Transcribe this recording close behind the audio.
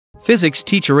Physics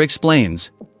teacher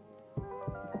explains.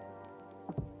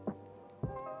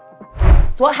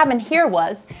 So what happened here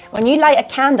was, when you light a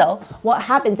candle, what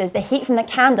happens is the heat from the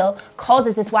candle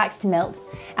causes this wax to melt.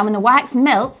 And when the wax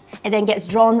melts, it then gets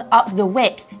drawn up the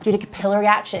wick due to capillary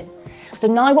action. So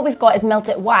now what we've got is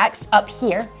melted wax up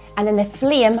here, and then the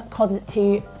flame causes it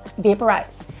to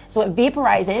vaporize. So it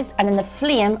vaporizes, and then the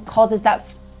flame causes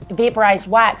that vaporized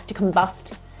wax to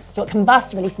combust. So it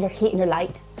combusts, releasing your heat and your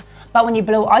light. But when you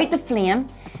blow out the flame,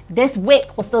 this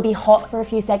wick will still be hot for a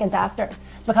few seconds after.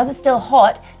 So because it's still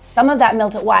hot, some of that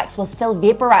melted wax will still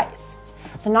vaporize.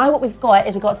 So now what we've got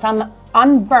is we've got some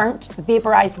unburnt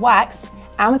vaporized wax,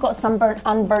 and we've got some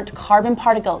unburnt carbon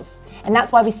particles. And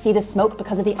that's why we see the smoke,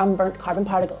 because of the unburnt carbon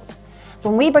particles. So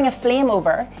when we bring a flame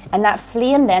over, and that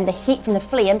flame then, the heat from the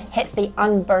flame hits the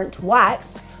unburnt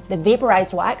wax, the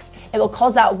vaporized wax, it will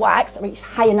cause that wax to reach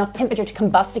high enough temperature to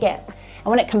combust again. And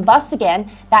when it combusts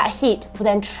again, that heat will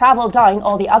then travel down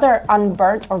all the other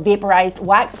unburnt or vaporized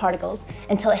wax particles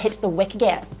until it hits the wick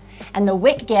again. And the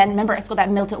wick again, remember, it's got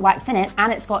that melted wax in it,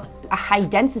 and it's got a high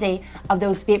density of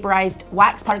those vaporized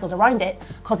wax particles around it,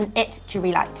 causing it to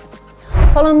relight.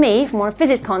 Follow me for more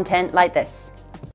physics content like this.